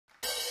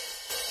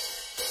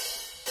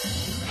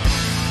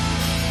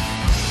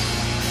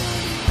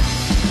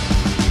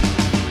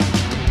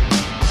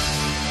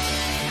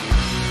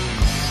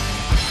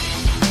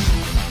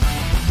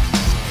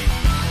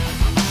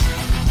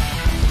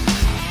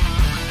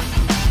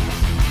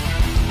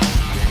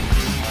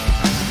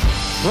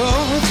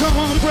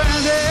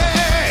brandy.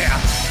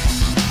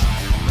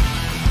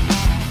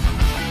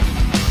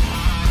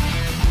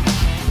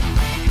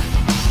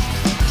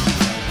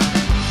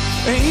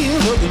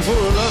 Ain't looking for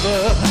a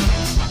lover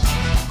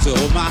to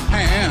hold my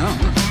hand.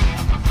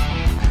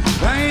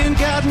 I ain't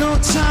got no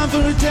time for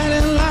a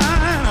dead in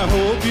line. I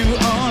hope you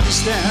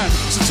understand.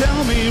 So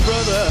tell me,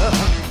 brother,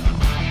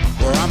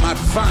 where I might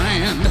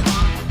find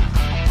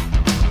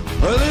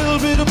a little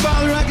bit of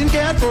bother I can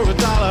get for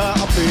 $1.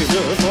 I'll pay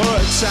you for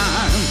a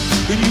time.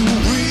 Can you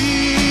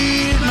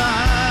read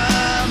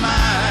my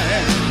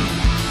mind?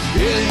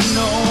 It ain't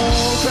no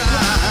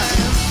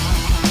crime.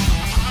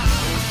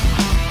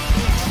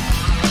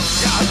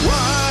 Got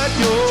what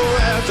you're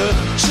after,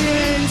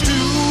 change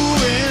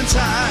doing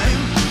time.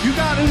 You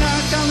gotta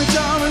knock on the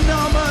door at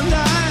number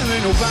 9.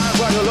 Ain't no find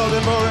what you're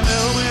looking for in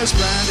Little Miss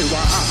Brandy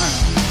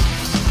Wine.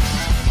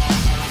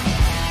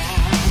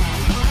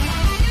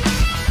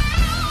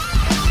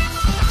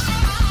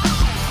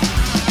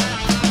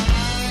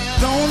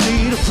 Don't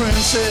need a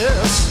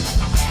princess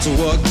to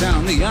walk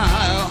down the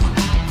aisle.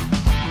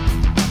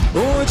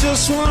 Oh, I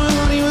just want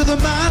money with a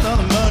mind on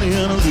the money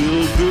and a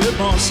little bit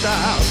more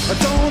style. I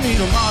don't need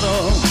a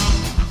model,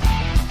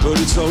 but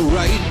it's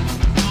alright.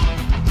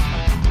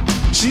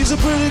 She's a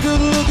pretty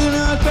good looking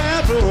out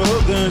bad for a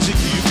hooker, and she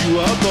keep you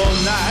up all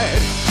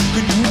night.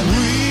 Can you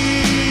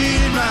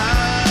read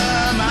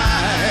my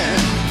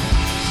mind?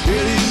 It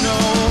ain't no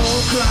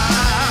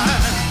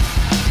crime.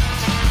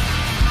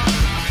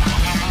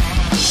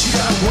 She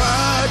got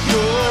what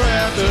you're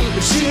after,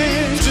 but she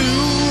ain't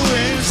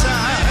doing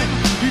time.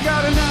 You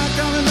gotta knock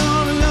on the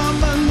door at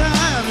number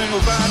 9, and go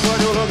find what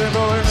you're looking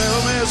for in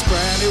Little Miss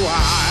Brandy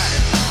Wine.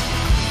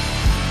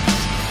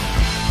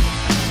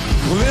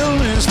 Little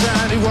Miss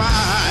Brandy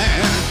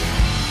Wine.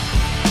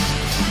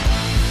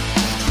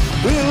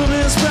 Little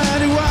Miss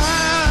Brandy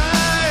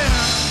Wine.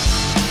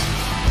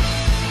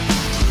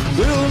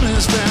 Little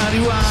Miss Brandy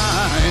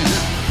Wine.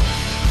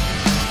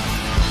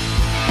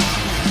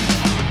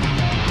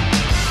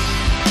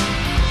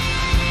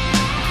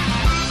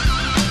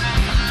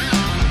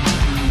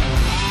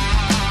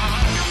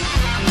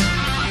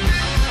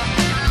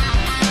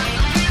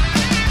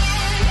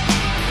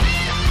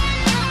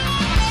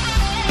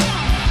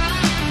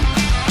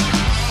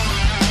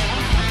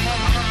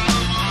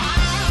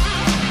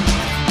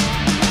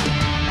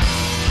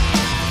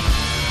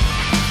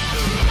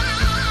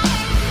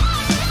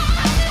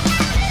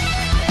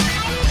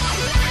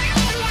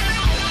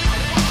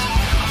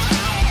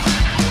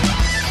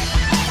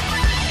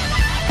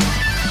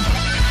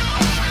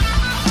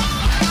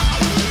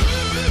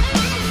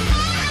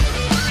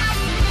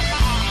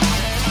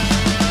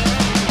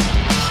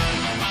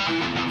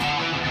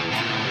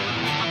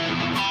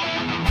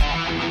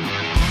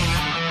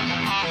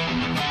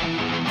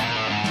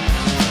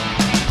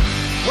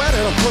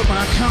 Put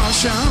my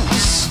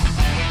conscience,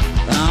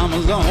 I'm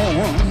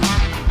alone.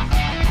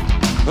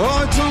 Oh,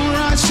 I don't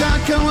ride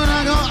shotgun when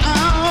I go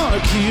out, I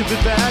keep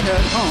it back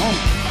at home.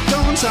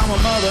 Don't tell my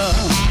mother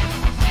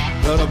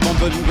that I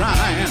bump and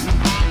grind.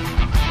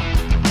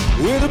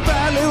 With a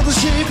bad little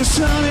shake of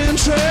sun and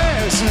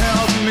tracks and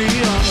help me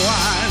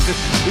unwind.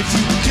 If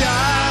you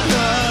got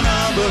a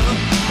number,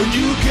 when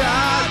you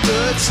got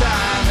the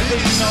time,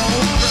 it ain't no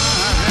crime.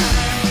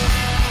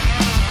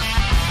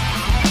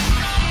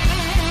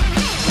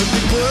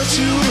 Put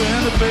you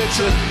in the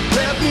picture,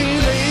 let me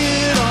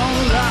lay it on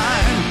the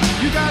line.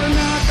 You gotta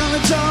knock on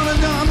the door at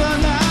number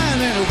 9,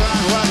 and you'll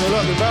find what you're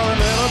looking for in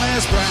Little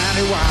Miss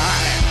Brandy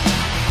Wine.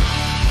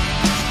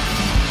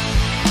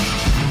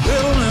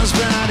 Little Miss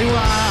Brandy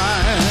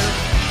Wine.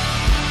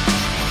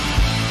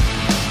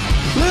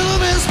 Little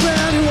Miss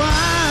Brandy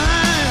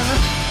Wine.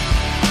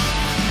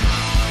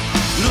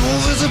 No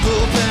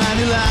visible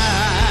panty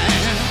line.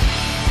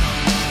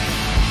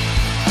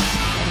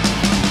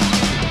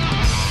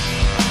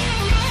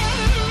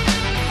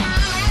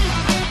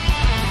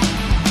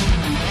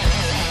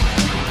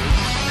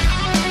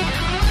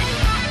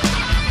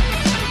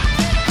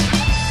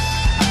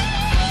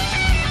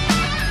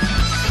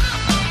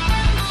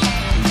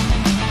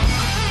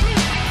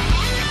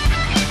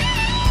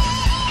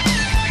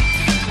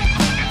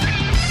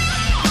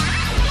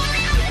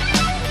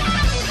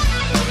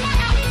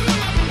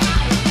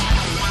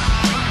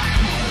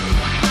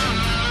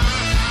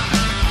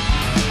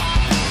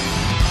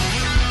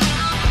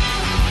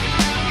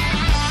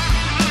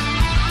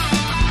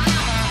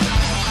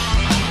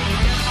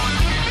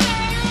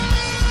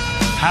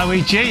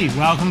 Howie G,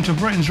 welcome to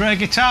Britain's Rare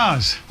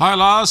Guitars. Hi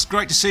Lars,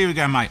 great to see you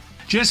again, mate.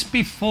 Just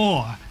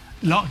before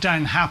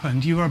lockdown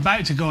happened, you were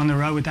about to go on the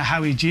road with the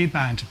Howie G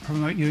band to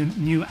promote your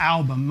new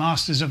album,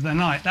 Masters of the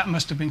Night. That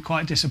must have been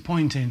quite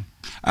disappointing.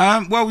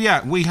 Well,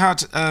 yeah, we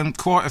had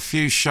quite a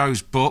few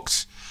shows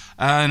booked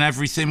and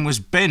everything was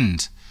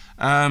binned.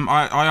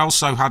 I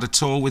also had a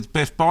tour with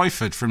Biff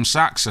Byford from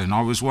Saxon.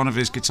 I was one of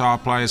his guitar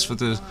players for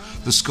the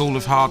School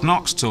of Hard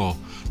Knocks tour.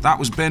 That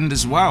was binned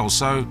as well,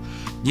 so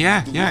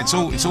yeah, it's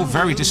all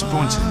very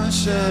disappointing.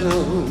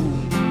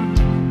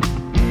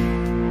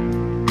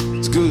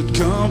 It's good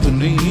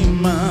company,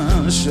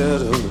 my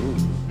shadow.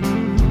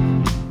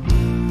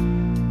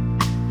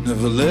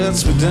 never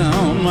lets me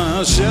down,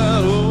 my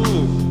shadow.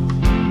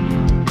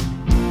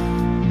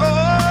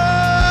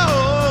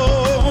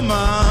 Oh,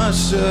 my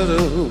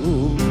shadow.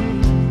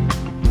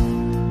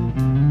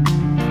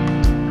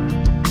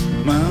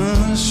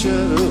 My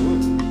shadow.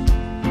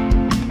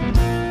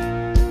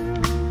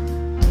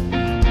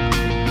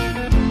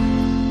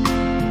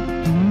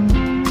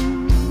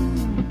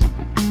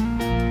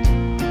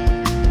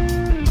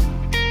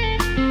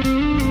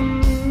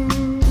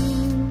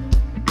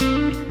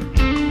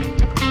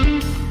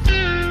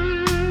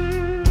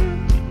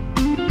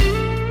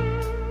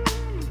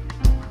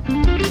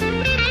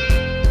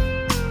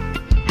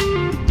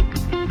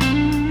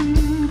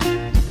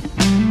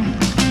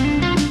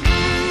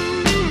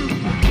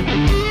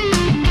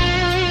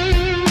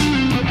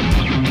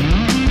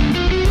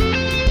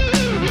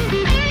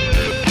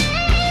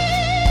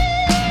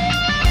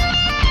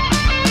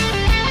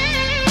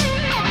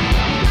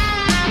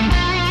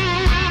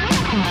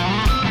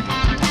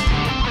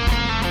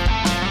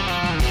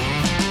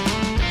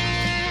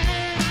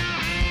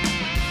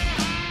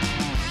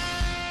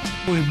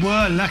 We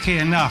were lucky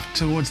enough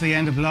towards the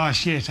end of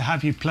last year to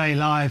have you play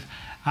live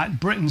at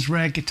Britain's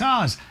Rare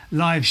Guitars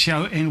live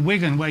show in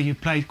Wigan, where you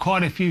played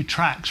quite a few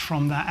tracks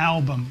from that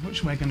album,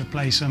 which we're going to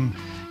play some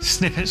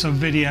snippets of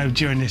video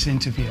during this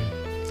interview.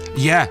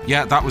 Yeah,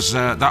 that was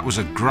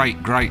a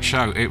great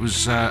show. It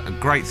was a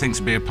great thing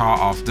to be a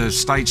part of. The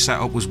stage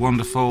setup was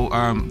wonderful.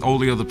 All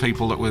the other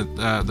people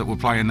that were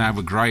playing there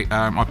were great.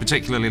 I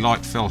particularly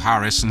liked Phil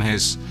Harris and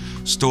his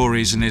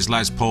stories and his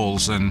Les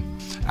Pauls, and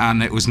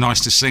it was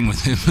nice to sing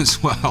with him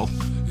as well.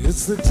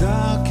 It's the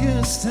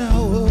darkest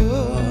hour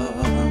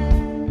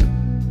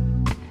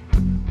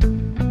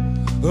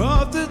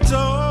of the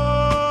darkest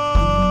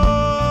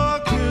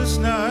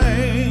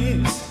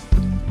night.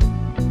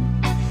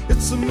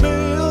 It's a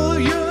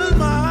million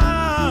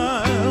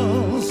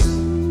miles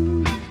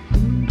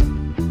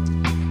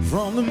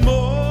from the morning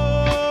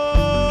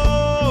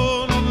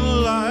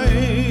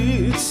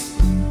lights.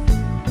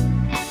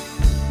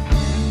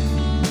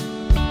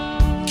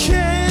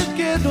 Can't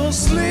get no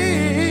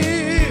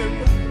sleep,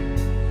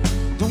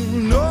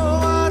 don't know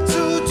what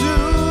to do.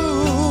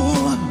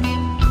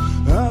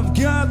 I've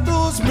got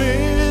those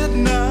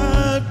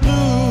midnight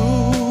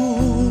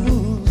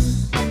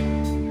blues.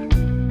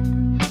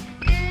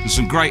 There's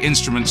some great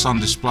instruments on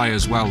display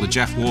as well. The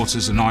Jeff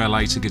Waters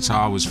Annihilator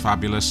guitar was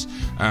fabulous.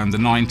 The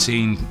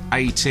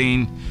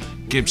 1918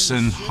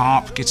 Gibson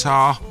harp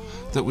guitar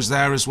that was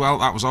there as well.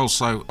 That was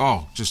also,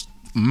 just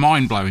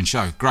mind-blowing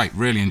show. Great,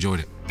 really enjoyed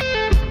it.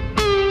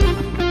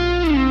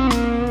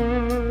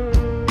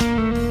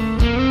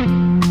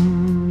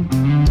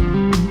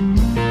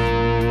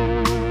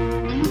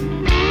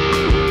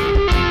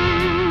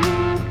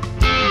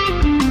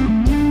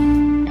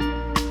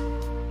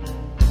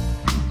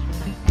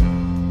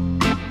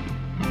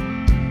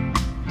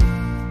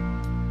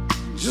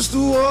 Just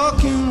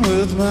walking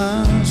with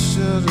my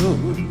shadow,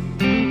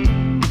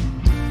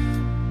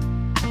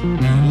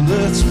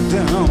 lets me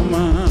down,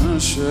 my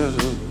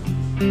shadow.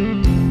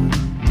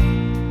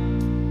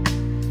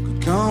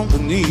 Good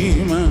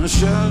company, my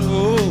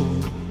shadow.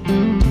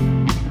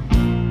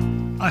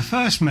 I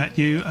first met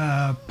you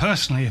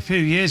personally a few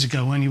years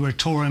ago when you were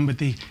touring with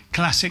the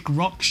Classic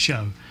Rock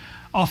Show,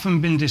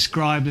 often been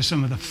described as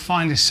some of the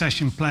finest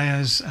session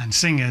players and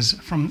singers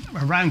from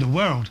around the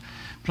world,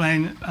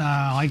 playing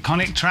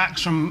iconic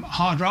tracks from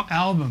hard rock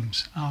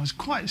albums. I was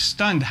quite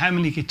stunned how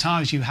many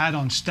guitars you had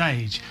on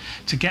stage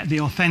to get the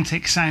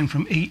authentic sound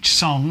from each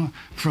song,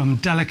 from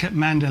delicate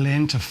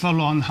mandolin to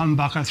full-on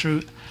humbucker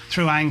through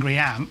angry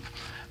amp,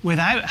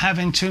 without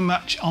having too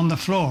much on the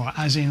floor,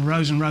 as in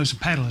rows and rows of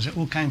pedals. It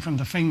all came from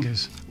the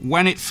fingers.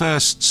 When it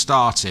first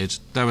started,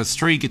 there were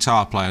 3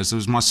 guitar players. There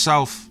was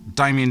myself,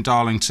 Damien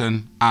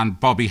Darlington, and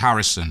Bobby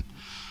Harrison.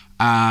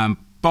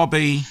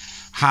 Bobby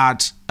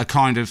had a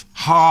kind of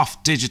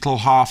half digital,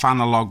 half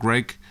analog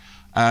rig.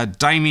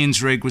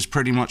 Damien's rig was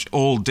pretty much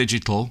all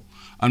digital,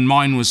 and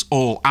mine was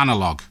all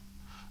analog.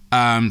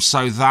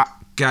 So that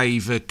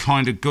gave a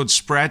kind of good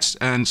spread,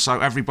 and so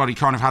everybody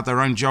kind of had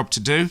their own job to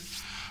do.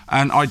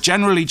 And I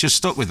generally just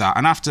stuck with that.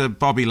 And after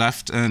Bobby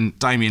left and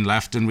Damien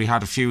left, and we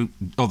had a few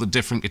other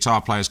different guitar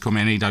players come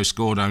in, Edo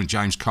Scordo and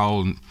James Cole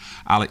and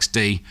Alex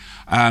D,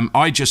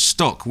 I just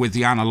stuck with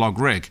the analog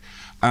rig.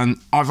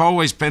 And I've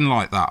always been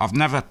like that. I've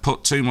never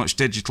put too much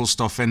digital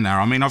stuff in there.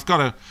 I mean, I've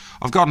got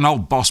an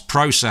old Boss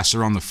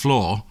processor on the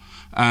floor,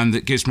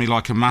 that gives me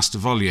like a master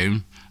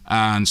volume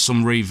and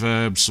some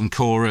reverb, some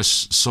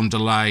chorus, some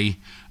delay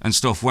and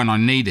stuff when I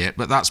need it,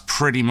 but that's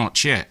pretty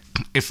much it.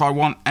 If I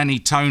want any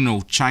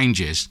tonal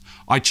changes,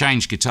 I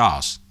change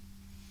guitars.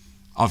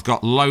 I've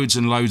got loads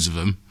and loads of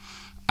them,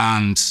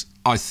 and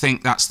I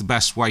think that's the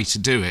best way to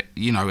do it.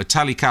 You know, a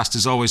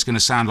Telecaster's always going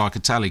to sound like a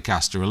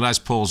Telecaster. A Les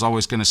Paul's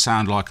always going to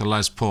sound like a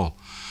Les Paul.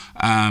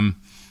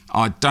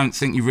 I don't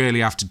think you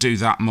really have to do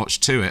that much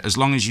to it. As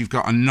long as you've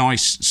got a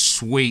nice,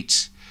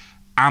 sweet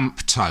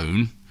amp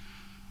tone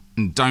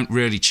and don't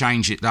really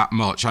change it that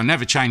much. I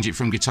never change it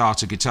from guitar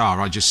to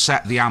guitar. I just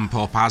set the amp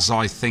up as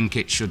I think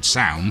it should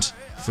sound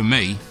for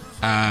me,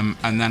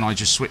 and then I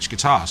just switch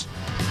guitars.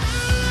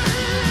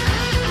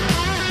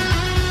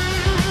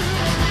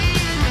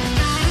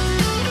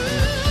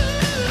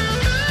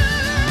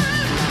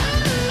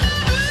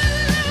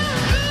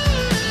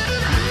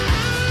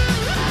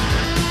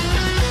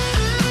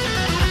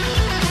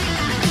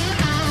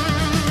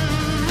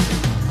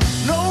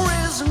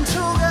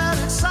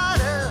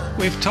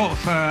 We've talked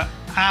for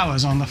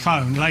hours on the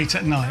phone late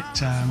at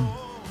night,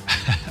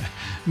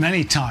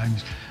 many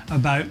times,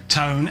 about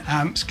tone,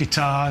 amps,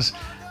 guitars,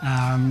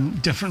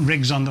 different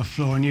rigs on the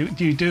floor, and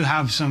you do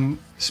have some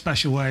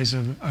special ways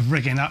of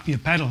rigging up your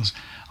pedals.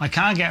 I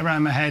can't get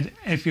around my head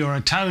if you're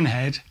a tone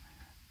head,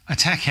 a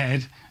tech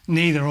head,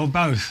 neither or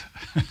both.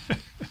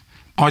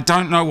 I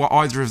don't know what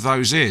either of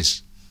those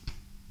is.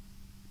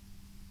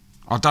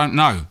 I don't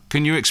know.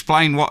 Can you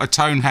explain what a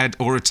tone head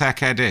or a tech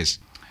head is?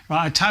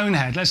 Right, a tone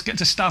head. Let's get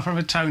to start from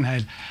a tone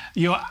head.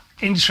 You're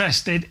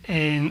interested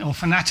in or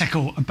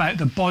fanatical about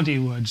the body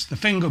woods, the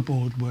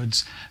fingerboard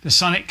woods, the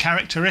sonic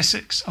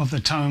characteristics of the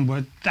tone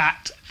wood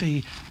that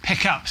the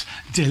pickups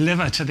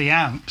deliver to the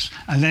amps,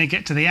 and then you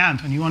get to the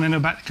amp and you want to know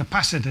about the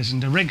capacitors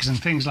and the rigs and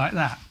things like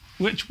that.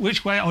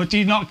 Which way, or do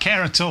you not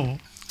care at all?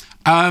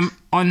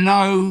 I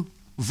know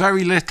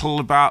very little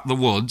about the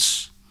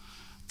woods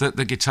that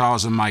the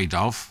guitars are made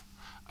of,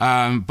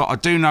 but I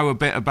do know a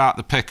bit about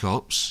the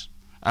pickups.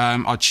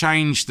 I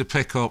change the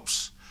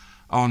pickups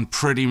on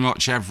pretty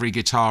much every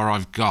guitar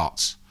I've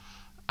got.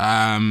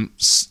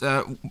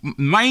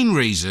 Main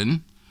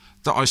reason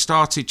that I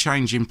started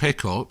changing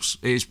pickups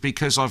is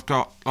because I've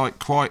got like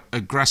quite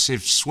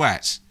aggressive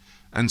sweat,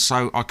 and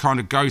so I kind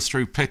of go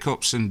through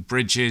pickups and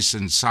bridges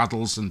and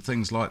saddles and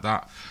things like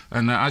that.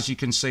 And as you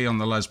can see on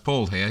the Les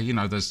Paul here, you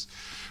know,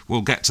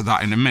 we'll get to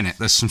that in a minute.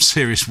 There's some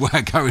serious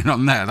wear going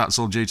on there. That's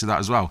all due to that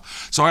as well.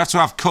 So I have to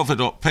have covered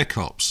up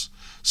pickups.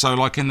 So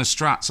like in the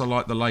Strats, I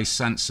like the lace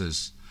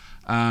sensors.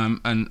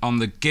 And on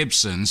the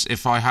Gibsons,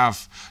 if I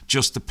have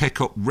just the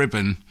pickup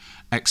ribbon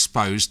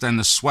exposed, then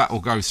the sweat will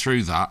go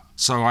through that.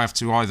 So I have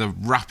to either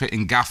wrap it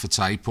in gaffer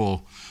tape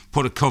or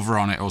put a cover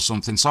on it or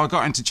something. So I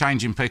got into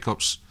changing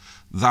pickups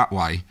that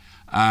way.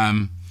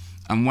 And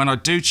when I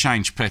do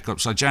change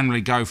pickups, I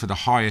generally go for the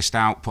highest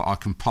output I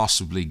can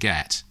possibly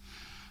get.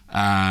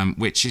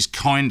 Which is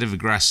kind of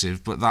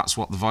aggressive, but that's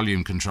what the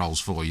volume control's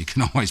for. You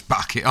can always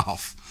back it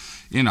off.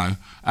 You know,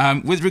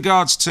 with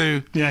regards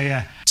to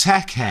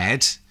tech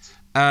head,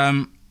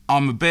 I'm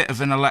a bit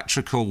of an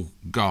electrical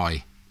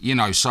guy, you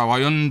know, so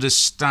I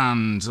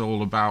understand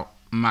all about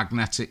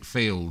magnetic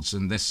fields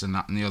and this and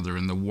that and the other,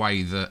 and the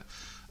way that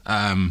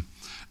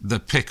the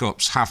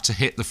pickups have to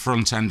hit the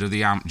front end of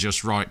the amp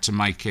just right to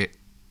make it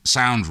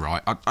sound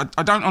right.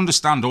 I don't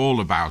understand all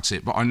about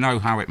it, but I know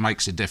how it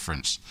makes a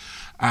difference.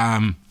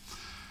 The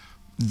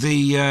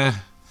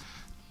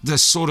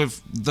sort of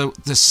the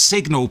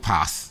signal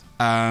path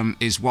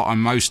is what I'm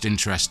most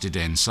interested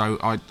in. So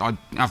I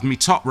have my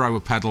top row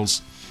of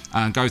pedals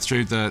and go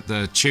through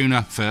the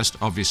tuner first,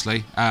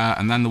 obviously,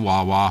 and then the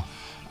wah-wah,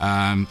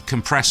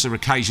 compressor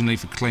occasionally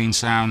for clean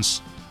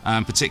sounds,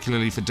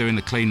 particularly for doing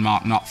the clean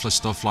Mark Knopfler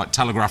stuff like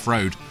Telegraph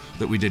Road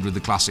that we did with the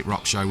Classic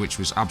Rock Show, which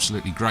was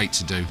absolutely great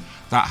to do.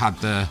 That had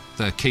the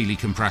Keeley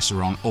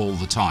compressor on all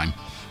the time,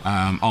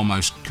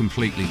 almost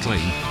completely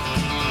clean.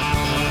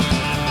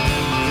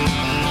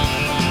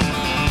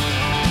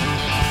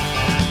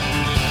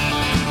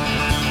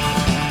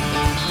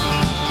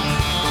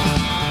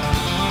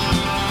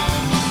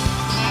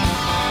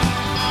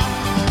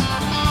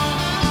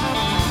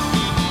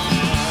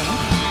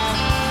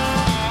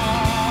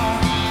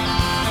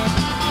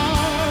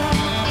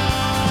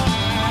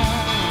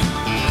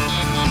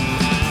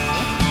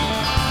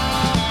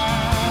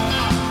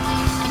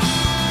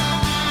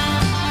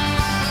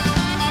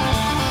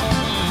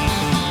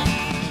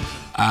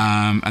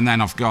 And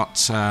then I've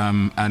got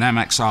an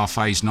MXR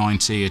Phase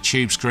 90, a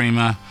Tube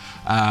Screamer,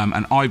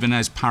 an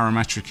Ibanez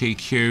Parametric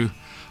EQ,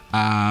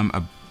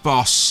 a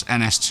Boss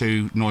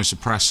NS2 noise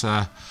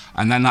suppressor,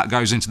 and then that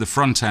goes into the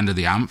front end of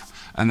the amp.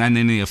 And then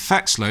in the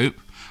effects loop,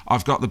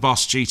 I've got the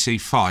Boss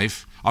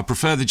GT5. I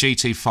prefer the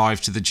GT5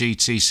 to the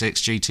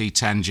GT6,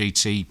 GT10,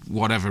 GT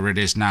whatever it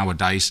is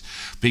nowadays,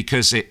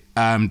 because it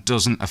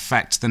doesn't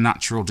affect the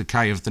natural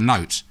decay of the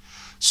note.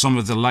 Some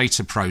of the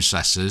later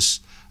processors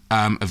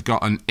have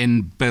got an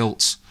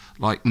inbuilt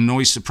like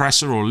noise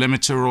suppressor or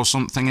limiter or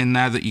something in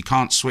there that you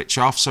can't switch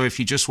off. So if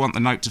you just want the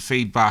note to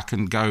feed back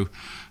and go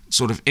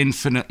sort of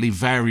infinitely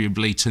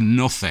variably to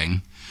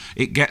nothing,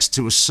 it gets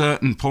to a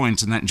certain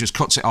point and then it just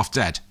cuts it off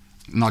dead.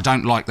 And I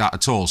don't like that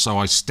at all, so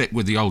I stick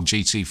with the old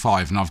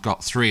GT5, and I've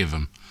got 3 of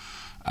them.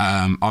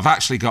 I've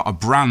actually got a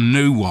brand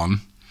new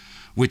one,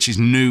 which is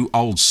new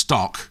old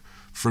stock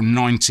from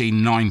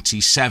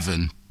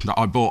 1997, that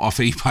I bought off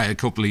eBay a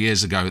couple of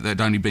years ago that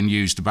had only been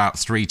used about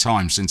 3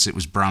 times since it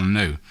was brand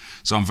new.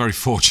 So I'm very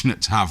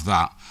fortunate to have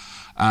that.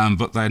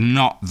 But they're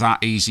not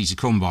that easy to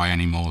come by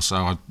anymore,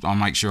 so I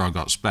make sure I've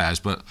got spares.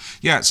 But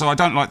yeah, so I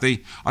don't like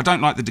the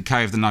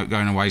decay of the note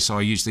going away, so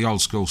I use the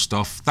old school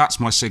stuff. That's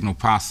my signal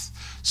path.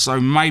 So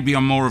maybe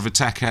I'm more of a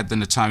tech head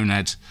than a tone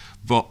head,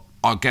 but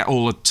I get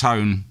all the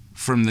tone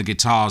from the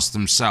guitars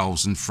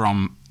themselves and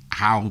from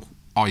how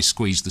I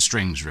squeeze the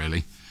strings,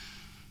 really,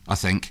 I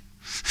think.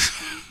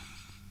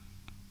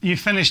 You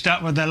finished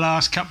up with the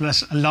last couple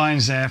of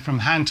lines there, from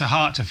hand to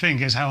heart to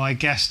fingers, how I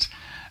guessed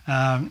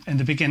in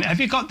the beginning. Have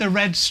you got the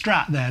red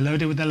Strat there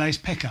loaded with the lace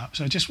pickup?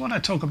 So I just want to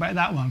talk about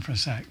that one for a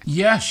sec.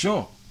 Yeah,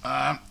 sure.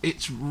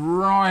 It's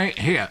right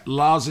here,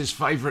 Lars's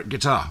favourite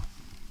guitar.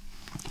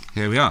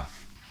 Here we are.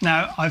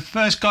 Now, I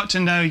first got to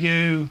know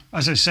you,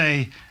 as I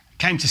say,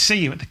 came to see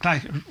you at the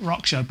Classic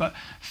Rock Show, but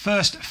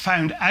first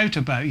found out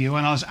about you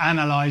when I was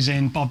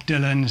analysing Bob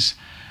Dylan's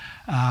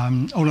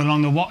All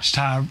Along the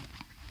Watchtower,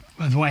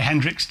 the way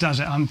Hendrix does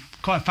it. I'm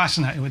quite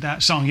fascinated with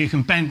that song. You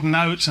can bend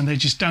notes and they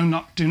just do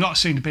not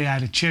seem to be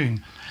out of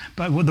tune.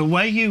 But with the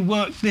way you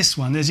work this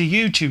one, there's a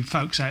YouTube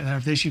folks out there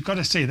of this, you've got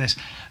to see this.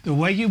 The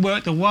way you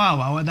work the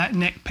wah-wah with that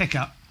neck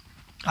pickup,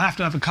 I have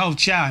to have a cold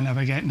shower now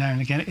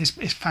and again.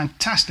 It's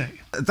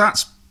fantastic.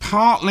 That's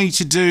partly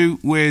to do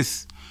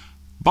with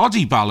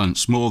body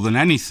balance more than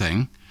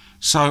anything.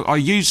 So I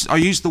use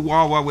the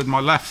wah-wah with my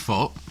left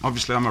foot.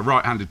 Obviously I'm a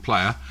right-handed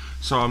player,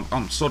 so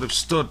I'm sort of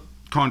stood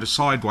kind of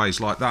sideways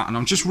like that, and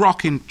I'm just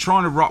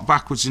trying to rock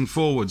backwards and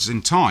forwards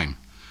in time.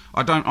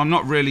 I'm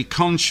not really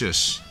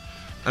conscious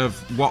of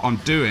what I'm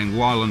doing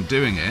while I'm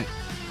doing it,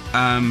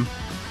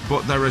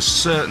 but there are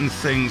certain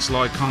things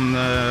like on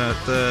the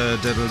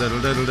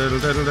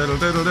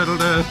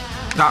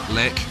that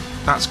lick,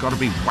 that's got to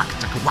be whack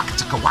taka whack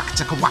taka whack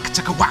taka whack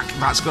taka whack.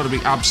 That's got to be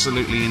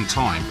absolutely in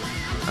time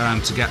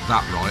to get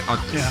that right. I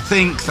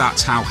think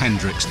that's how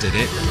Hendrix did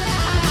it.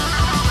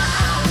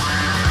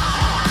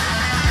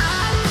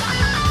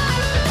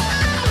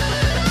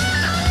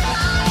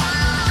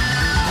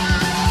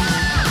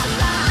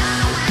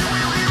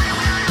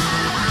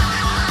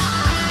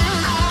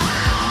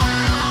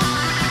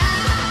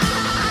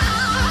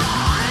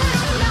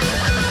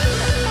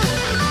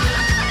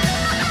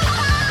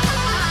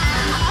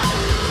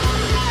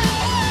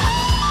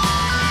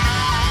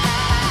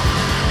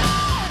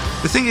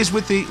 The thing is,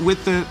 with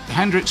the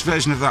Hendrix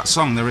version of that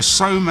song, there are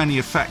so many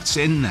effects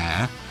in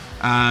there,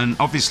 and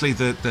obviously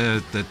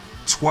the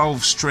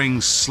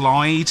 12-string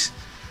slide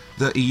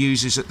that he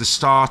uses at the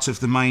start of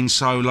the main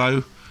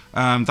solo,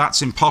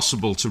 that's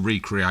impossible to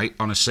recreate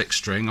on a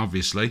 6-string,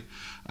 obviously.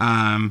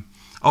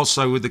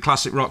 Also, with the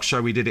Classic Rock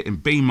Show, we did it in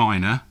B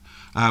minor,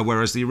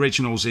 whereas the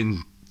original's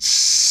in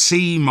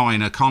C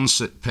minor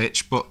concert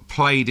pitch, but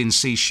played in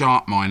C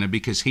sharp minor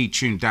because he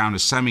tuned down a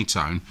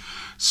semitone.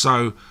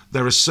 So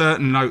there are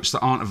certain notes that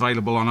aren't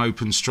available on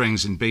open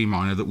strings in B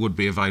minor that would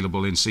be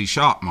available in C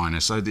sharp minor.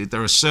 So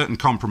there are certain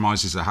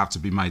compromises that have to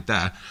be made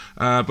there.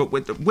 But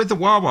with the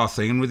wah-wah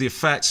thing and with the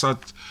effects,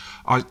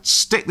 I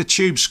stick the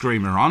Tube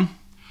Screamer on.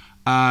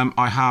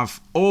 I have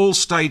all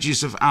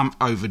stages of amp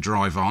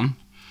overdrive on.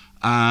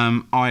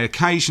 I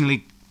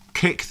occasionally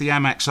kick the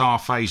MXR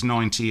Phase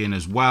 90 in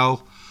as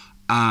well.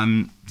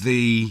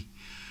 The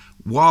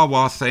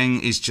wah-wah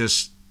thing is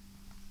just,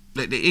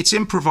 it's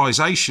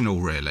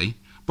improvisational really,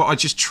 but I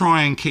just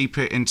try and keep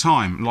it in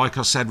time. Like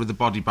I said, with the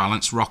body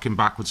balance, rocking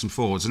backwards and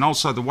forwards. And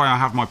also the way I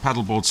have my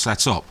pedal board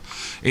set up,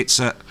 it's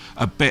a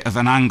bit of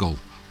an angle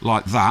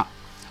like that.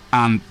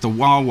 And the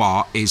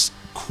wah-wah is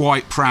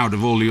quite proud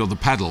of all the other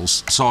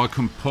pedals, so I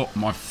can put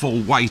my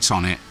full weight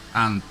on it,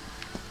 and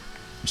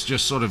it's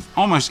just sort of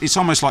it's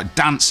almost like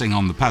dancing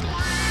on the pedal.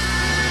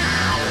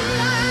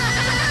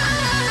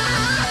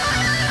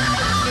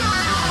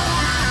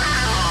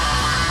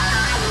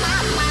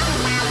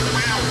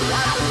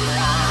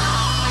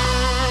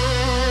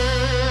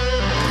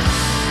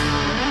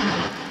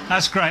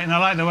 That's great, and I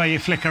like the way you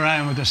flick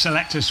around with the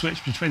selector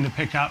switch between the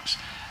pickups,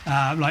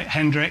 like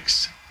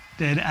Hendrix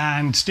did,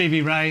 and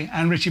Stevie Ray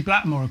and Richie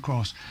Blackmore, of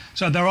course.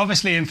 So they're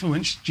obviously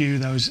influenced you,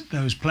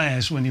 those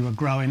players, when you were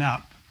growing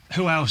up.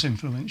 Who else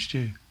influenced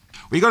you?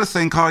 Well, you got to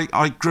think,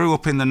 I grew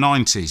up in the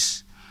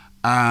 90s.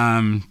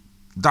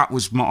 That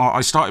was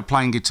I started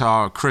playing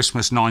guitar at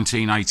Christmas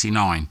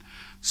 1989.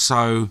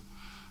 So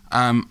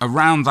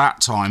around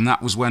that time,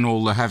 that was when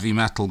all the heavy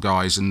metal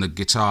guys and the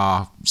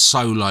guitar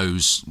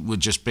solos were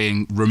just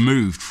being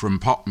removed from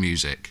pop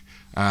music.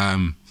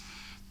 The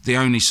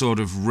only sort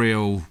of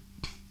real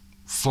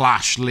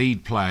flash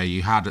lead player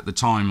you had at the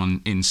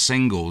time in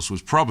singles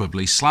was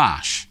probably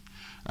Slash.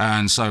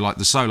 And so like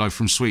the solo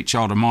from Sweet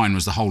Child of Mine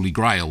was the holy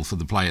grail for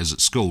the players at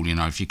school. You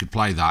know, if you could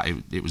play that,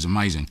 it was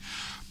amazing.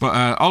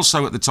 But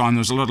also at the time, there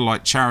was a lot of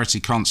like charity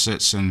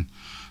concerts and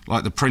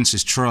like the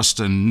Prince's Trust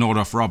and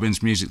Nordhoff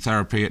Robbins Music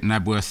Therapy at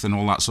Nebworth and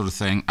all that sort of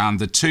thing. And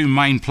the two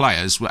main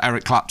players were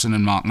Eric Clapton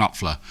and Mark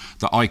Knopfler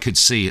that I could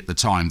see at the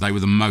time. They were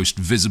the most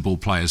visible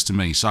players to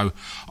me. So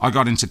I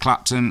got into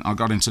Clapton, I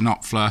got into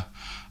Knopfler,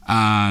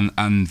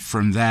 and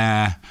from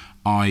there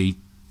I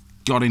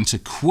got into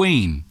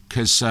Queen,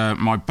 because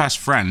my best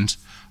friend,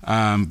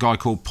 a guy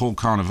called Paul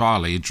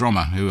Carnevale, a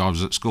drummer who I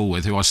was at school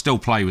with, who I still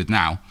play with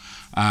now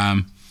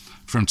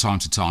from time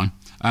to time,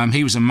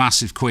 he was a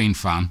massive Queen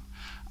fan.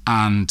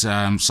 And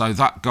so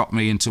that got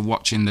me into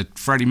watching the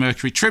Freddie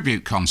Mercury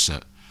tribute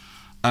concert.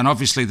 And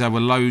obviously there were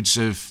loads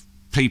of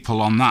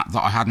people on that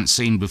I hadn't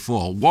seen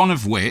before, one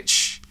of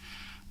which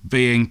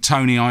being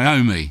Tony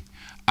Iommi.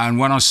 And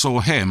when I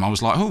saw him, I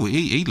was like, oh,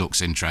 he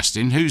looks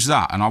interesting. Who's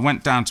that? And I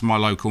went down to my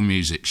local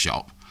music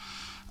shop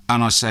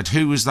and I said,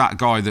 who was that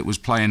guy that was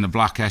playing the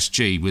Black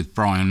SG with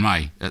Brian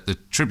May at the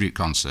tribute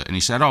concert? And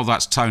he said, oh,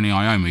 that's Tony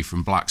Iommi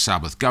from Black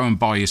Sabbath. Go and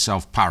buy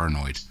yourself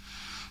Paranoid.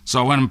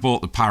 So I went and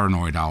bought the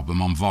Paranoid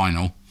album on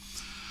vinyl.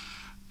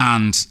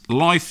 And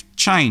life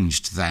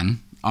changed then.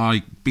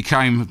 I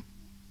became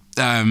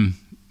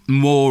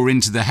more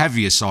into the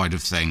heavier side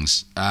of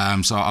things.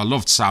 So I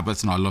loved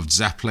Sabbath and I loved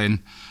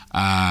Zeppelin.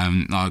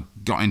 I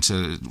got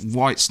into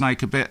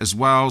Whitesnake a bit as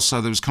well,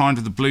 so there was kind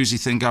of the bluesy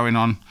thing going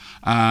on.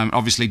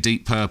 Obviously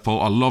Deep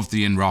Purple, I loved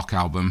the In Rock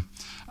album.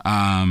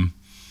 That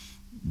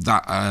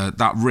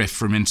riff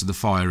from Into the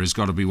Fire has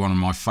got to be one of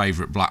my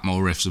favourite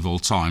Blackmore riffs of all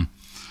time.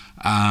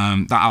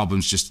 That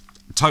album's just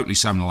totally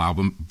seminal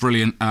album,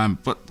 brilliant.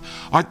 But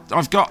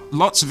I've got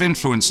lots of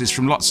influences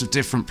from lots of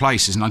different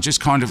places, and I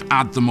just kind of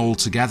add them all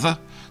together.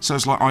 So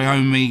it's like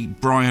Iommi,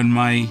 Brian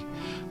May,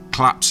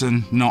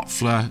 Clapton,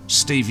 Knopfler,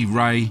 Stevie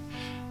Ray,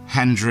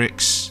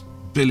 Hendrix,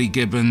 Billy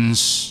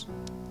Gibbons,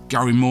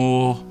 Gary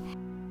Moore.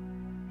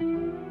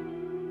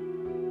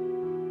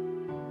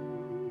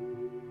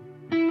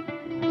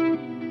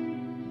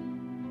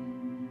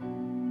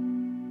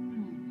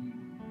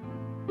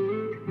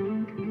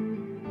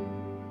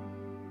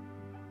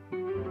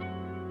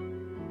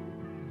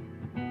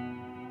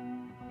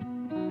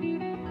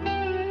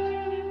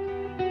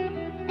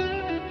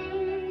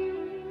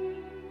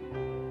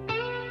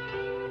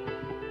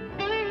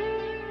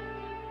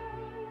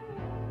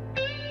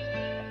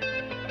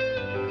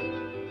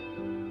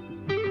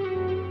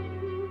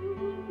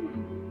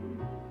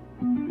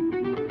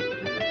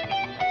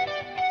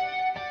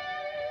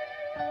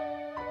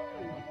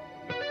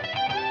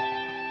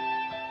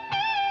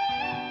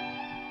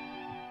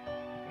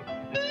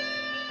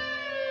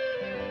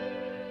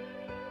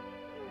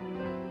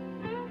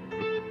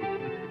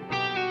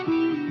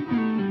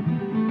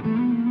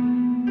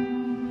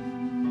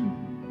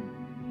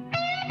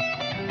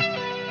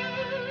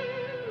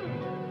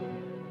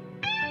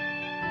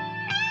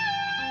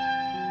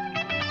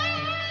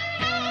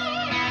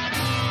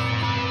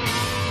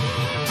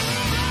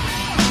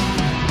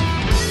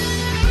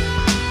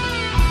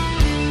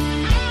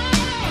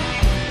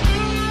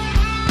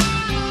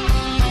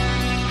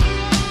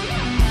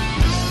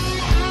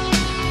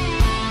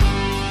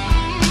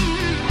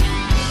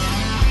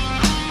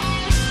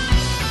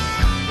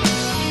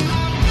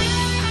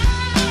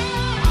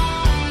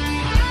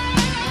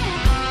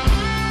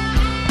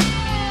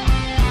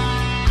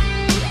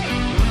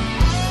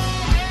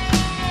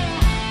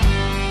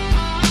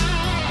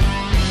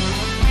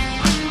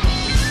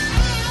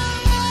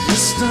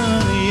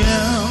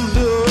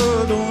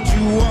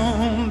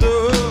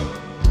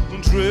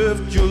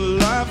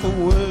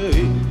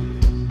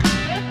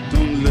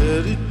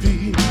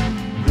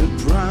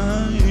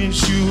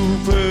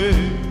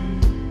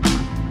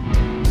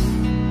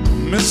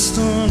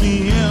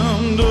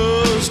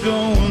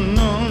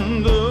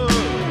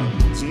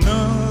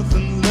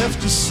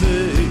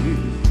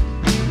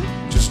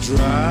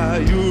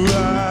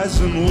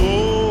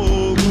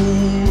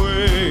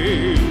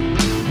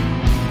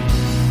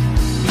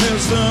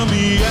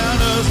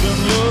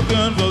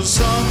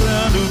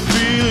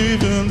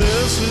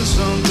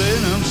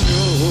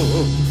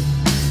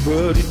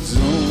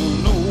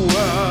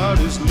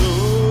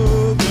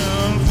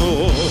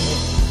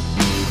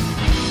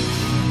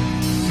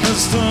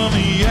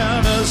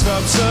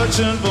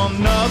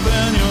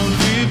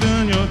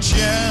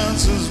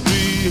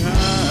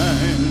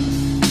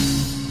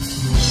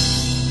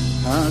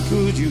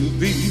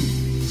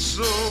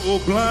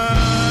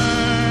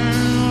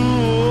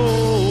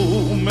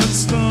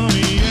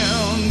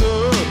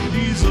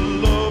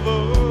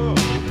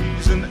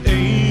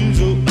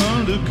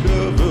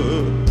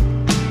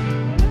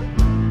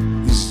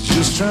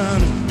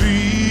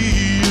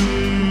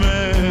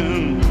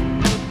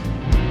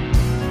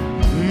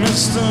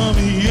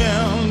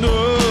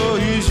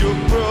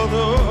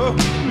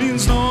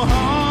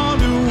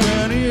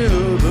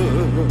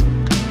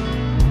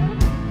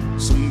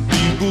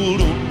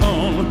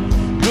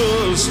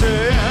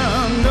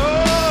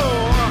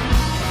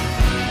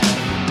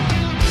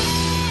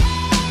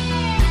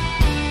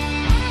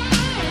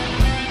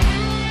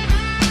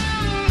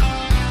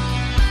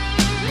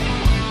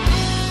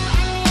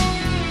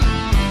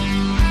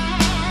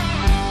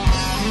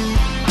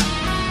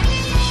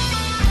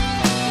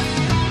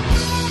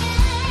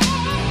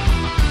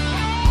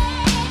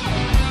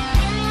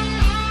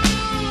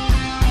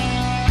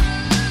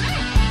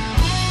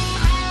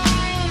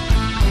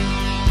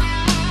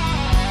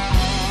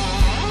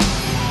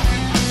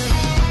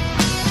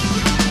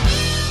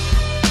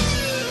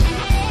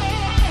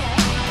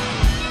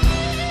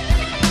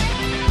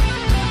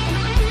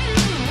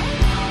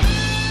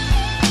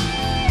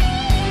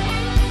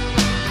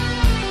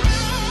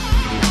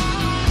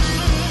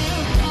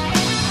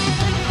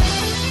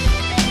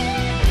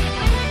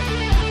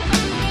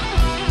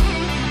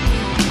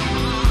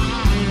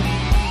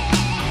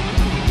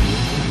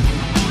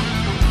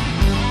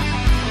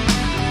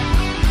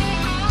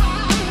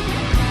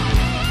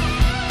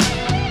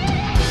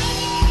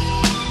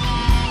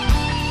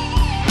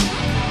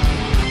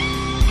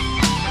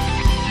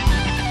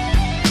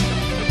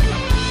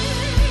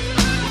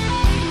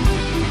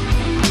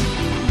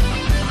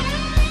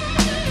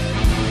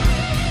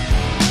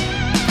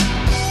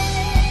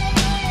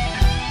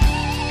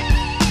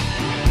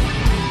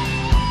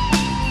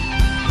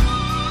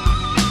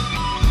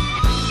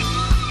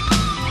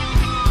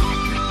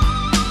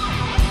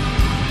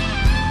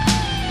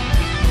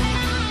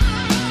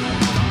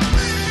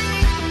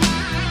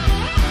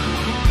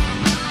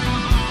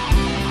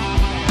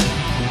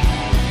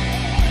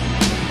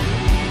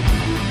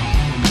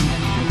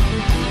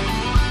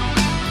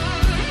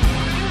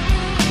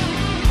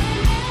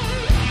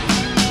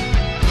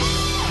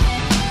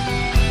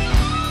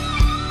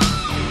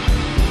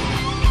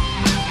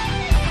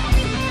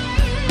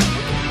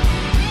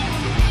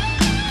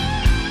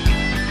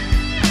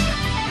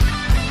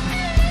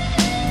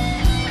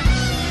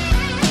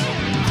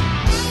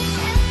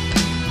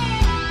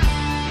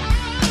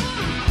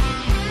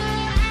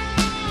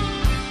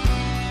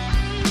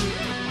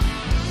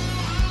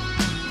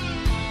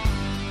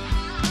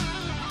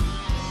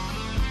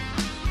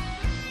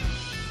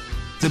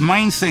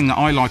 main thing that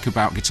I like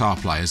about guitar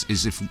players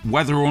is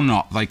whether or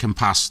not they can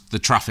pass the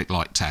traffic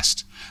light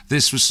test.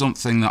 This was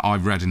something that I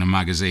read in a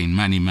magazine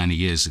many, many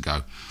years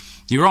ago.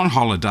 You're on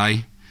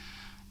holiday,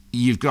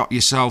 you've got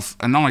yourself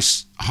a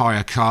nice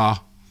hire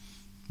car,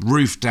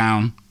 roof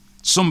down,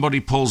 somebody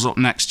pulls up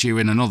next to you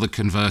in another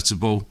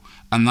convertible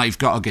and they've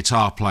got a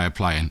guitar player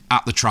playing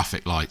at the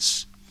traffic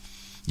lights.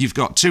 You've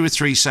got 2 or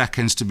 3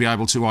 seconds to be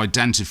able to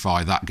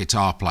identify that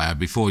guitar player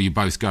before you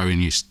both go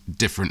in your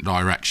different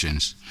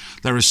directions.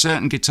 There are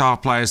certain guitar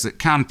players that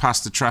can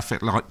pass the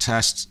traffic light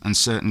test and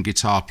certain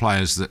guitar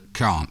players that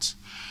can't.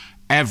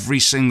 Every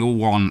single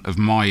one of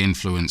my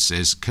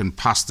influences can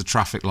pass the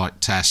traffic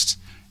light test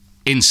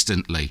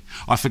instantly.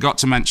 I forgot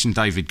to mention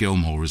David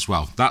Gilmour as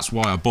well. That's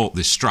why I bought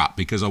this Strat,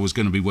 because I was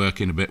going to be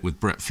working a bit with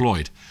Brit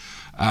Floyd.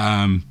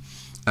 And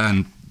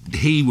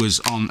he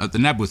was on at the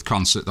Nebworth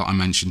concert that I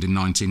mentioned in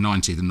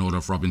 1990, the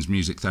Nordhoff Robbins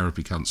Music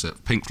Therapy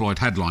concert. Pink Floyd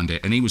headlined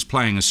it, and he was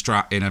playing a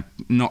Strat in a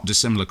not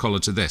dissimilar colour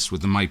to this,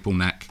 with the maple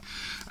neck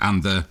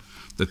and the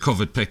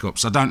covered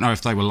pickups. I don't know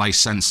if they were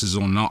lace sensors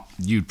or not.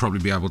 You'd probably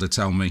be able to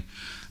tell me.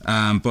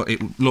 But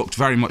it looked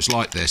very much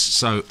like this.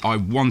 So I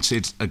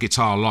wanted a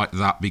guitar like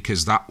that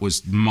because that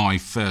was my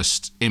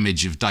first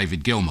image of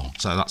David Gilmour.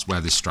 So that's where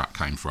this Strat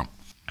came from.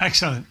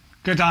 Excellent.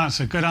 Good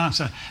answer, good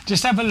answer.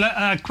 Just have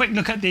a quick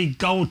look at the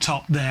gold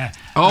top there.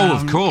 Oh,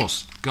 of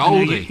course,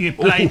 Goldie. You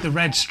played the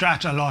red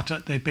Strat a lot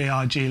at the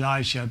BRG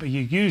live show, but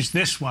you used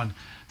this one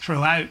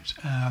throughout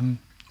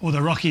all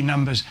the Rocky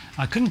numbers.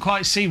 I couldn't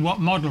quite see what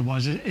model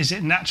was. Is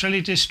it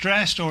naturally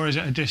distressed or is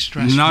it a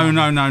distressed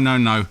model?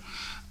 No.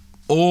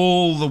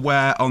 All the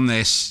wear on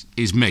this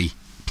is me.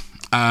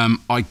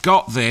 I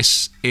got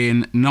this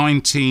in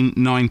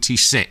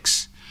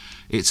 1996.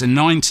 It's a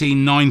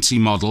 1990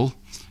 model.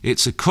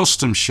 It's a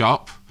custom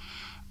shop,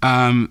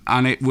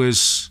 and it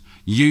was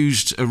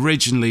used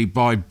originally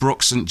by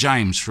Brooke St.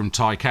 James from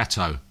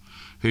Taiketo,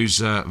 who's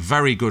a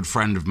very good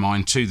friend of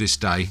mine to this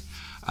day.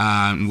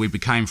 We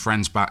became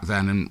friends back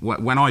then, and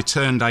when I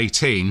turned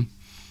 18,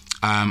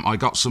 I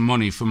got some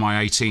money for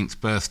my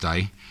 18th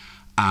birthday,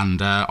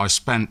 and I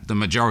spent the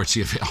majority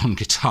of it on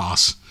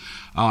guitars.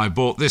 I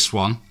bought this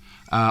one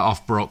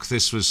off Brooke.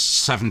 This was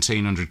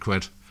 1,700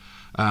 quid,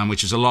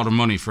 which is a lot of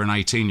money for an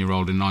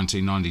 18-year-old in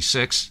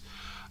 1996.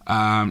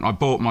 I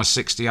bought my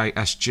 68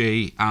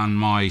 SG and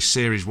my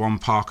Series 1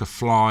 Parker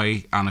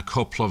Fly and a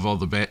couple of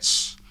other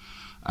bits.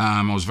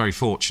 I was very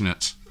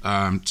fortunate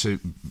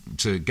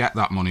to get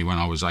that money when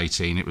I was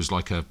 18. It was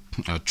like a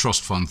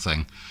trust fund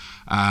thing.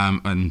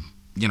 And,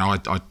 you know,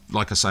 I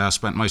like I say, I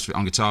spent most of it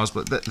on guitars.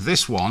 But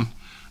this one,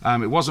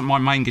 it wasn't my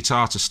main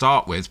guitar to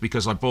start with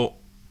because I bought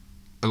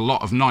a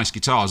lot of nice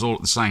guitars all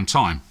at the same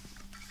time.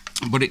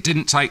 But it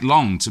didn't take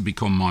long to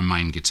become my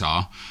main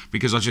guitar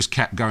because I just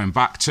kept going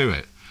back to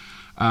it.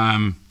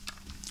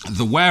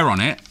 The wear on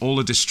it, all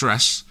the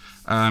distress,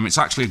 it's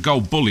actually a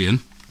gold bullion,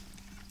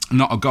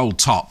 not a gold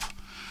top.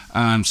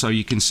 So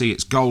you can see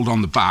it's gold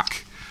on the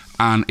back,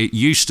 and it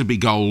used to be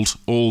gold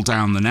all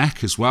down the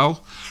neck as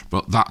well,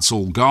 but that's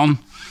all gone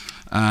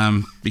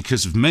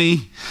because of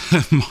me,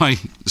 my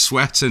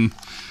sweat and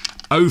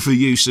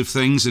overuse of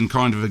things and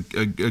kind of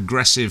a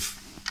aggressive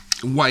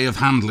way of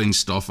handling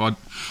stuff.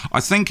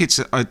 I think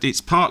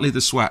it's partly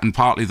the sweat and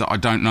partly that I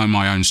don't know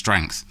my own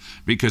strength,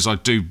 because I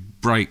do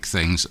break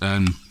things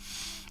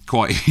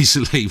quite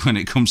easily when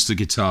it comes to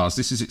guitars.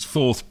 This is its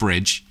 4th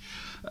bridge.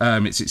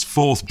 It's its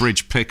 4th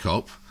bridge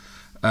pickup.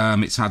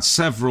 It's had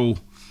several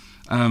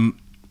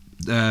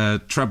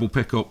treble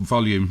pickup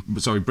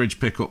bridge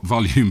pickup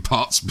volume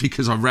pots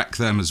because I wreck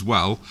them as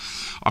well.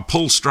 I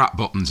pull Strat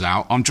buttons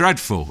out. I'm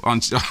dreadful.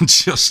 I'm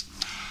just,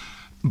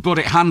 but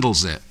it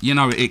handles it. You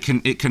know, it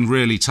can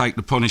really take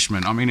the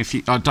punishment. I mean,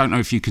 I don't know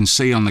if you can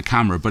see on the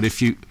camera, but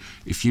if you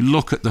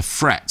look at the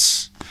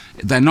frets,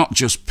 they're not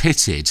just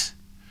pitted,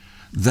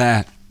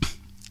 they're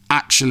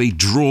actually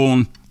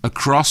drawn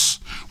across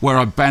where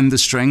I bend the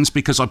strings,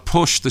 because I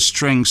push the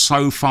string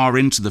so far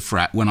into the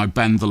fret when I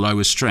bend the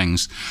lower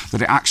strings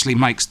that it actually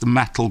makes the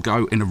metal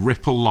go in a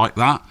ripple like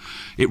that.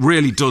 It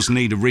really does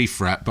need a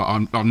refret, but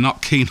I'm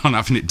not keen on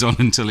having it done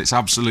until it's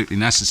absolutely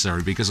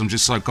necessary, because I'm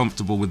just so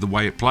comfortable with the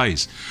way it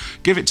plays.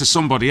 Give it to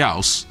somebody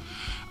else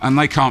and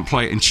they can't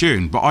play it in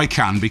tune, but I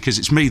can, because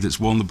it's me that's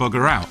worn the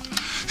bugger out.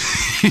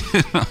 You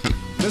know?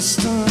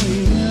 Mr.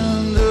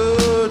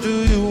 Leander,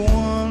 do you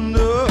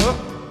wonder,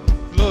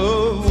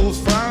 love will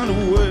find a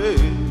way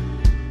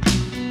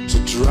to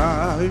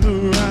dry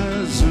your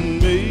eyes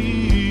and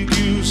make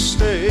you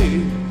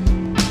stay.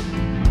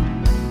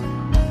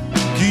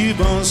 Keep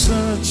on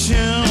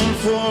searching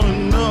for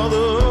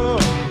another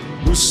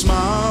whose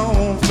smile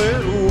won't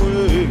fade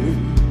away,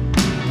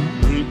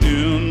 and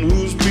in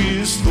whose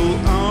peaceful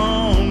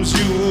arms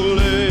you will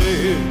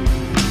lay.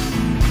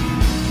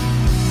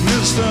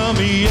 Mr.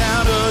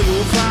 Meander,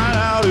 you'll find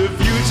out if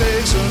you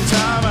take some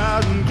time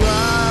out and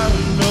cry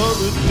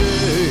another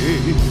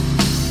day.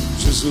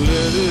 Just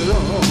let it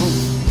all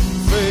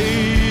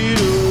fade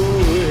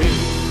away.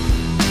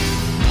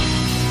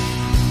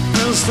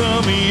 Mr.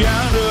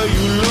 Meander,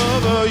 you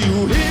lover, you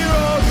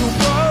hero, you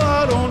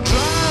brother, don't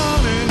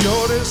drown in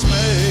your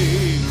dismay.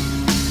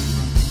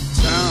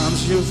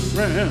 a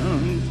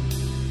friend.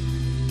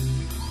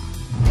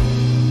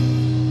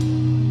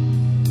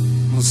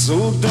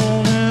 So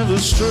don't ever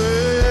stray,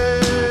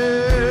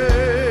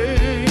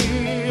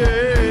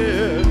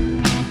 yeah.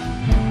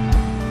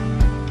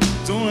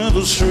 Don't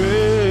ever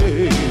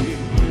stray.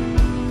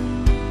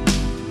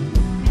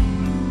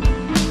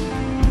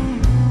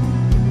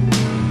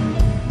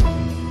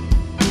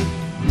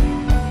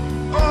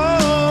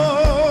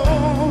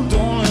 Oh,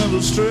 don't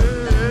ever stray.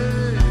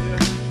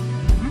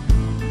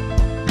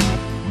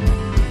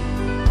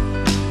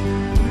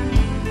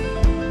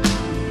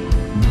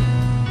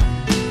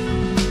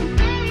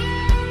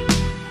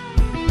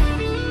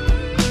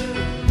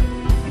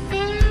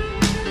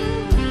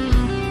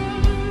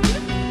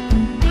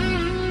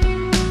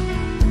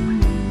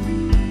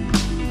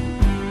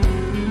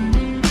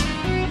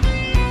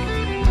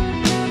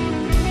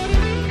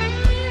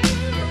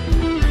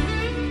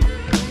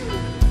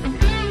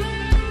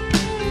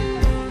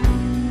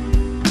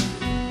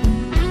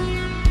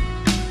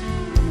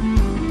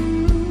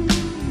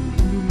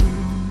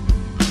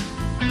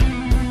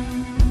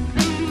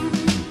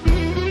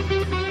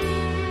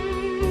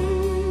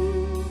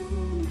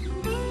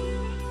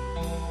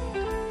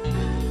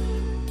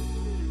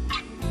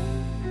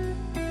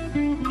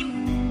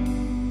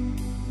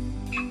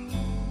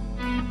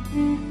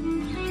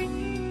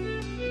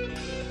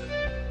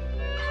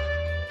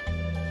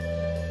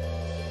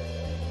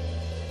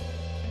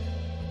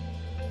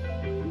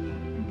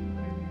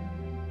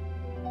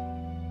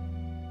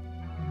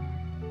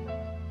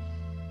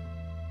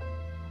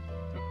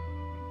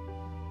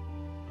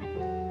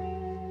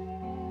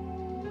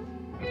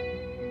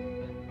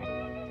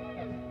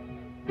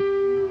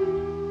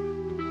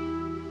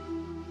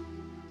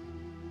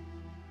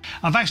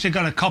 I've actually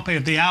got a copy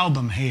of the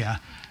album here.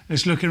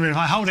 It's looking real. If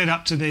I hold it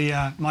up to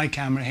the my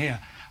camera here,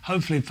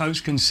 hopefully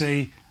folks can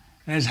see.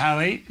 There's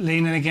Howie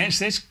leaning against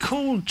this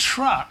cool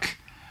truck.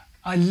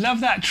 I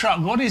love that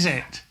truck. What is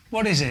it?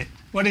 What is it?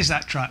 What is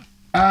that truck?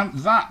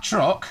 That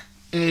truck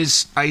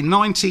is a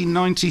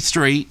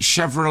 1993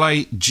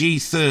 Chevrolet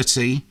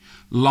G30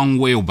 long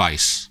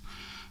wheelbase.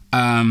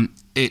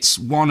 It's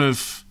one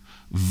of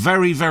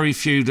very, very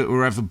few that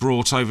were ever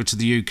brought over to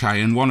the UK,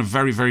 and one of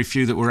very, very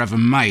few that were ever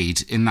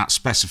made in that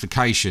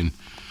specification.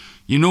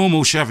 Your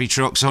normal Chevy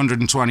truck's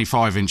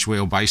 125-inch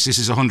wheelbase. This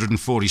is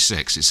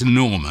 146. It's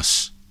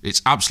enormous.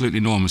 It's absolutely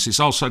enormous. It's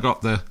also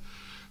got the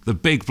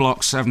big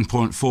block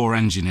 7.4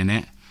 engine in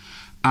it,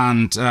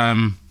 and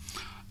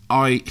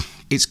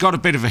it's got a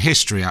bit of a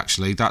history,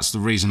 actually. That's the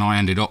reason I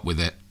ended up with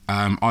it.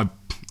 I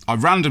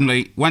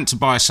randomly went to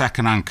buy a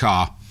second-hand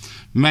car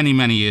many,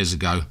 many years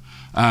ago.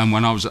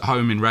 When I was at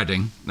home in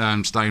Reading,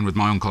 staying with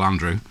my Uncle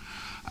Andrew,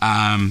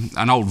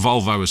 an old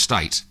Volvo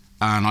estate.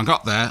 And I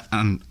got there,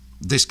 and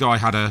this guy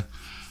had a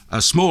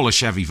smaller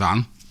Chevy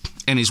van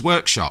in his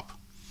workshop,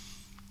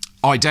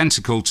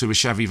 identical to a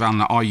Chevy van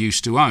that I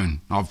used to own.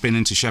 I've been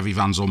into Chevy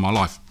vans all my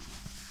life.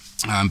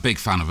 Big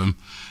fan of them.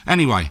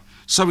 Anyway,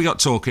 so we got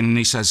talking, and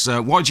he says,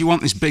 why do you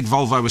want this big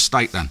Volvo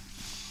estate then?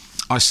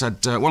 I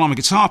said, well, I'm a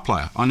guitar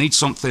player. I need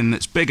something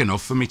that's big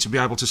enough for me to be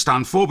able to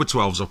stand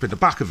 4x12s up in the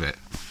back of it.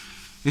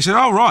 He said,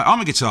 oh, right,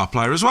 I'm a guitar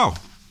player as well.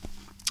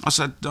 I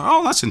said,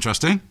 oh, that's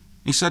interesting.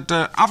 He said,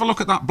 have a look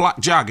at that black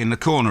Jag in the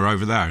corner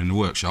over there in the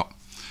workshop,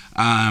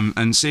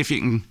 and see if you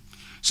can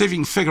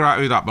figure out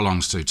who that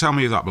belongs to. Tell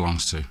me who that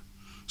belongs to.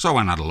 So I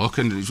went and had a look,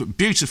 and it was a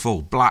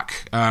beautiful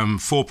black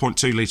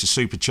 4.2-litre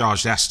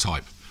supercharged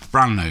S-Type,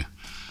 brand new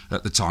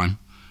at the time.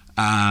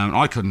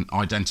 I couldn't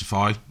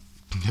identify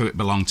who it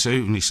belonged to,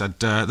 and he said,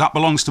 that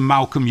belongs to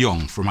Malcolm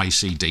Young from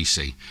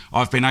AC/DC.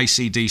 I've been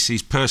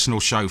AC/DC's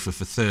personal chauffeur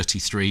for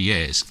 33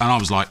 years. And I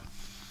was like,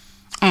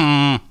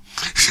 you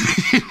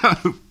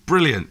know,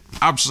 brilliant,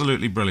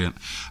 absolutely brilliant.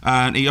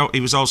 And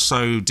he was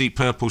also Deep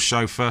Purple's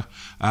chauffeur,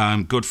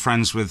 good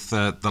friends with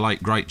the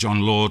late, great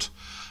John Lord.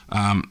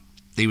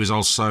 He was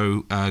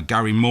also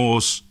Gary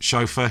Moore's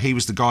chauffeur. He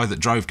was the guy that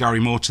drove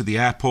Gary Moore to the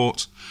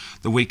airport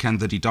the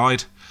weekend that he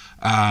died.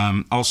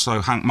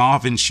 Also Hank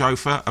Marvin's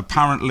chauffeur.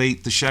 Apparently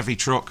the Chevy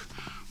truck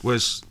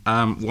was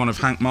one of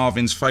Hank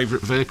Marvin's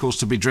favourite vehicles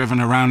to be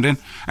driven around in.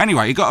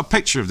 Anyway, he got a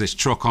picture of this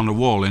truck on the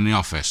wall in the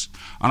office,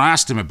 and I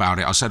asked him about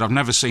it. I said, I've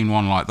never seen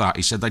one like that.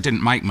 He said, they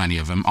didn't make many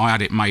of them. I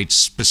had it made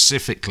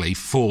specifically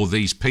for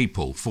these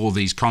people, for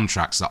these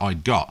contracts that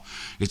I'd got.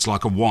 It's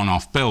like a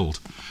one-off build.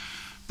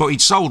 But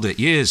he'd sold it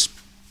years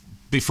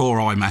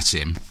before I met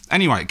him.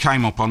 Anyway, it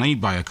came up on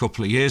eBay a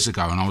couple of years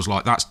ago, and I was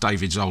like, that's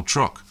David's old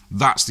truck.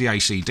 That's the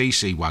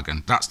AC/DC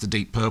wagon. That's the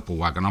Deep Purple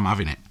wagon. I'm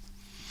having it.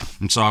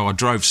 And so I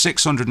drove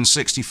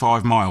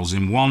 665 miles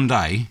in one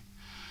day,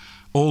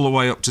 all the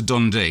way up to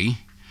Dundee,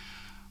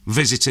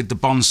 visited the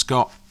Bon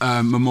Scott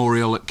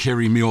Memorial at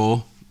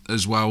Kirriemuir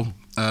as well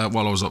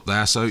while I was up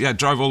there. So yeah,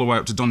 drove all the way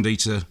up to Dundee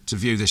to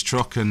view this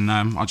truck, and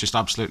I just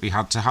absolutely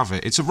had to have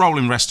it. It's a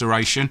rolling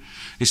restoration.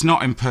 It's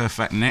not in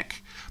perfect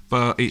nick,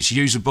 but it's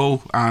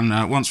usable,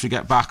 and once we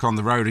get back on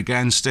the road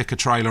again, stick a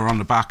trailer on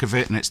the back of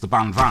it, and it's the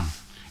band van.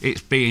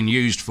 It's being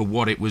used for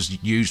what it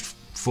was used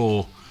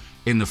for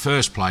in the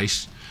first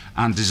place,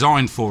 and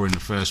designed for in the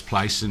first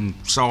place, and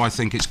so I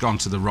think it's gone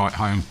to the right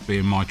home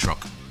being my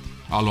truck.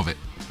 I love it.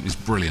 It's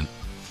brilliant,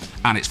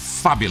 and it's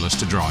fabulous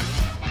to drive.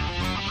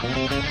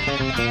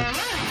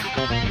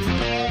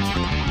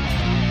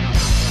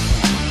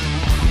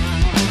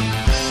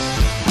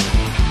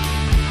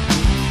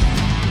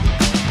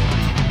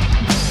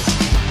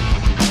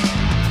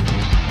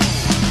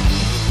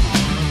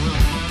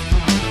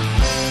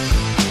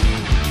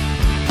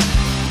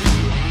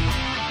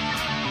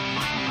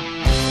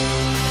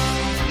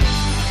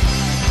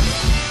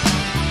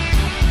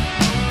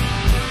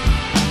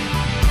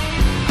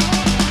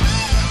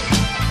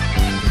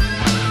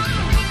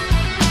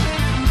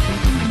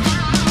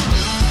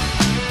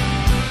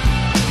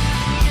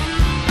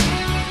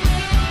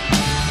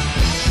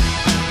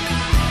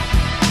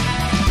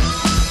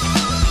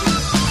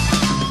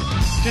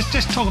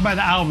 Just talk about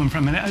the album for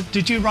a minute.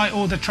 Did you write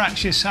all the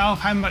tracks yourself?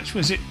 How much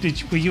was it?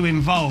 Were you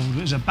involved?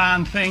 Was it a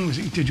band thing?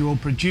 Did you all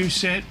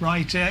produce it,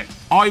 write it?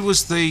 I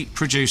was the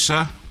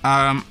producer.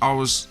 I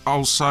was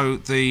also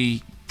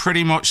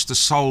pretty much the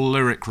sole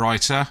lyric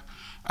writer.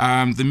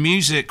 The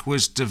music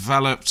was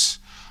developed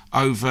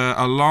over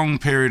a long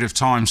period of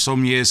time,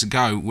 some years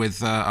ago,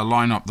 with a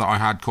lineup that I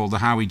had called the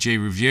Howie G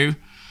Review,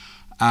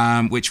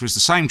 which was the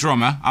same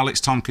drummer,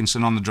 Alex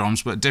Tompkinson on the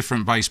drums, but a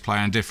different bass player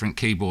and different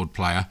keyboard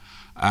player.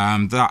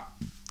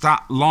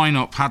 That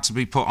lineup had to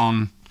be put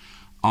on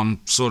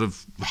sort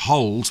of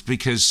hold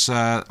because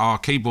our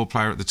keyboard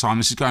player at the time,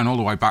 this is going all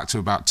the way back to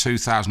about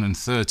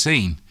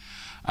 2013,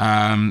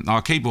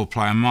 our keyboard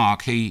player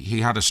Mark, he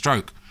had a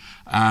stroke,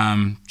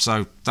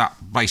 so that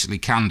basically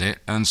canned it,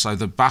 and so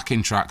the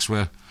backing tracks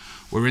were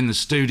in the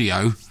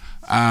studio,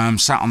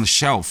 sat on the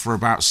shelf for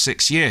about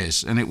 6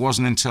 years, and it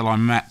wasn't until I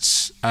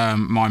met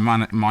my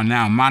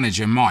now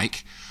manager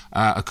Mike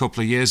a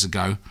couple of years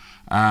ago.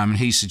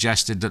 He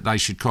suggested that they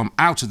should come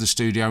out of the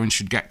studio and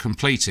should get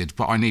completed,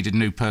 but I needed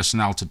new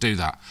personnel to do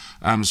that.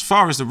 As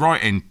far as the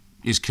writing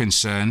is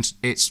concerned,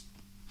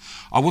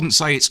 I wouldn't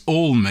say it's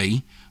all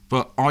me,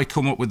 but I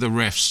come up with the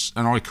riffs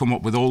and I come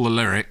up with all the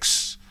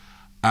lyrics,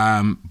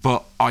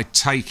 but I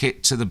take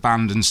it to the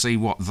band and see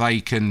what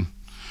they can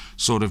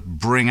sort of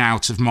bring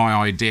out of my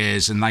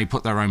ideas, and they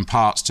put their own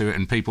parts to it,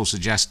 and people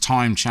suggest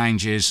time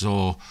changes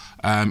or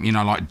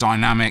like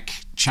dynamic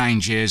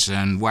changes,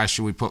 and where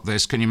should we put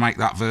this, can you make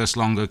that verse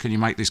longer, can you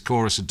make this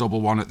chorus a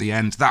double one at the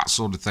end, that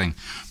sort of thing.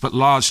 But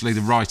largely the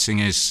writing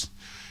is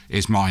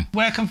mine.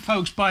 Where can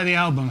folks buy the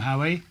album,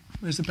 Howie?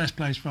 Where's the best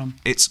place from?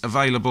 It's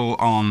available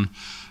on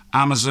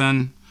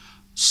Amazon,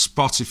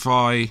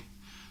 Spotify,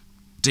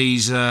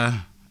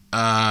 Deezer.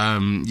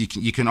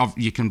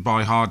 You can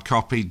buy hard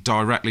copy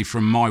directly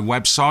from my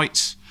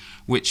website,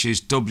 which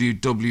is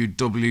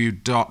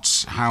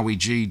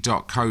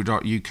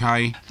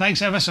www.howieg.co.uk.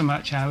 Thanks ever so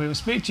much, Howie. We'll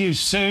speak to you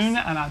soon,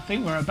 and I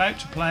think we're about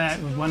to play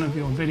out with one of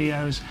your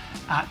videos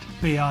at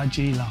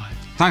BRG Live.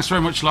 Thanks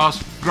very much,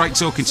 Lars. Great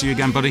talking to you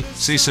again, buddy.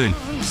 See you soon.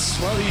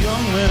 While the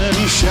young man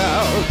he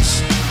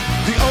shouts,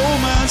 the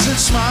old man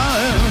sits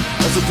smiling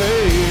as the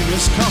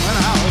baby's coming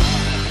out.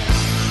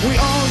 We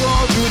all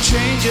go through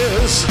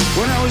changes.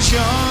 When I was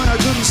young, I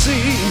couldn't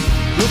see.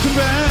 Looking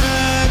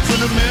back from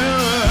the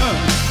mirror,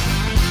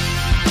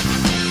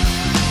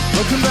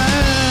 looking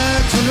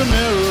back from the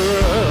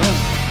mirror,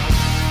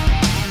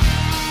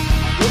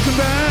 looking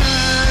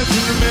back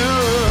from the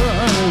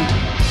mirror,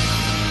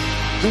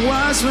 the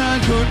wise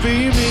man could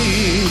be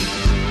me.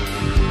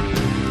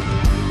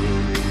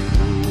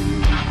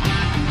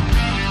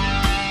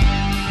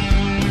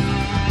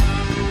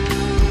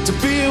 To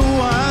be a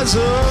wiser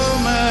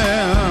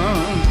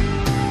man.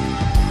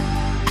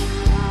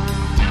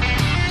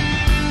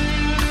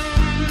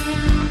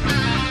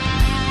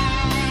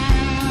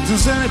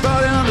 Does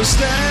anybody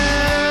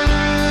understand?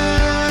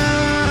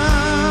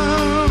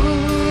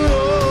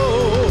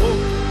 Oh.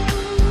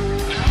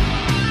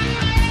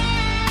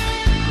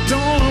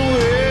 Don't know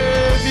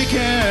if you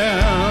can.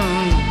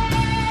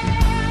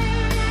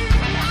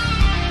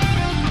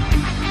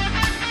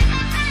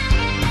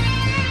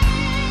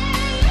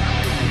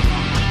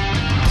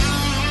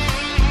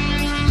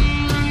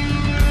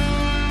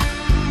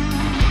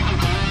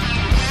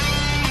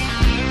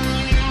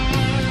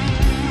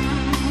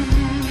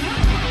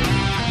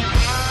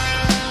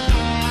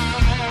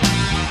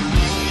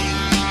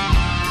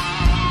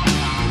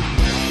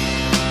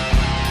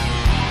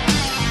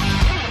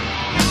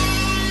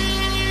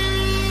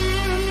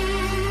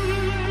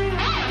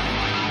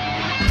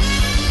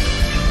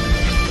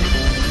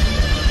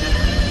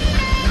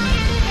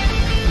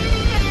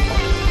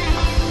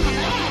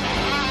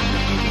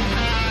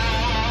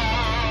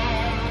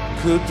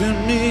 Could be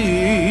me.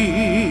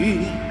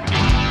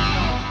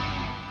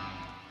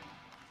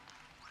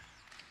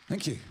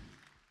 Thank you.